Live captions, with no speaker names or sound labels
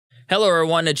Hello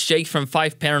everyone, it's Jake from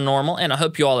Fife Paranormal, and I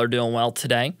hope you all are doing well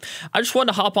today. I just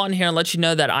wanted to hop on here and let you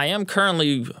know that I am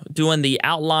currently doing the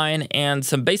outline and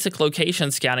some basic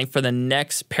location scouting for the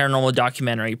next paranormal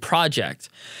documentary project.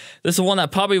 This is one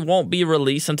that probably won't be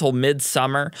released until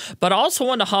midsummer, but I also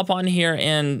wanted to hop on here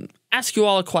and ask you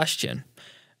all a question.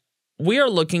 We are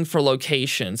looking for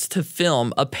locations to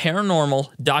film a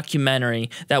paranormal documentary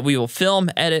that we will film,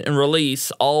 edit, and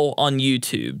release all on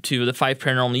YouTube to the Fife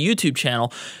Paranormal YouTube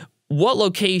channel. What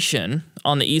location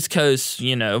on the East Coast,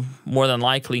 more than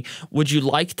likely, would you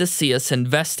like to see us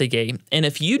investigate? And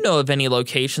if you know of any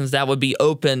locations that would be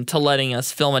open to letting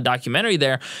us film a documentary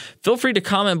there, feel free to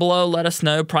comment below, let us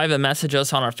know, private message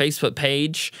us on our Facebook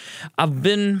page. I've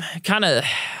been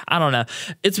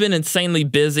it's been insanely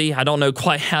busy. I don't know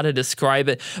quite how to describe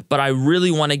it, but I really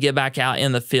want to get back out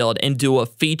in the field and do a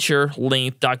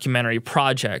feature-length documentary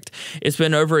project. It's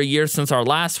been over a year since our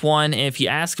last one, and if you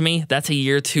ask me, that's a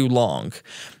year too long.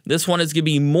 This one is going to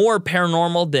be more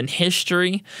paranormal than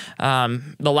history.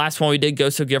 The last one we did,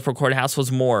 Ghost of Guilford Courthouse,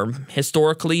 was more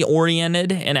historically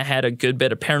oriented, and it had a good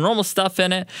bit of paranormal stuff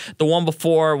in it. The one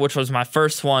before, which was my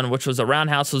first one, which was a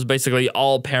Roundhouse, was basically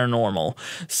all paranormal.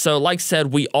 So like I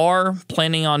said, we are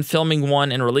planning on filming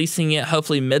one and releasing it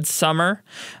hopefully midsummer.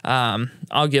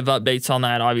 I'll give updates on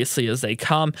that obviously as they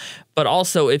come. But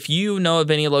also, if you know of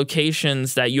any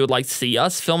locations that you would like to see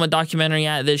us film a documentary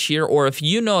at this year, or if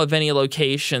you know of any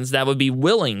locations that would be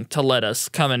willing to let us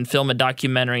come and film a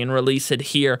documentary and release it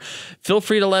here, feel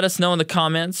free to let us know in the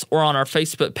comments or on our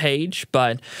Facebook page.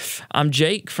 But I'm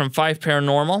Jake from Fife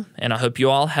Paranormal, and I hope you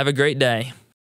all have a great day.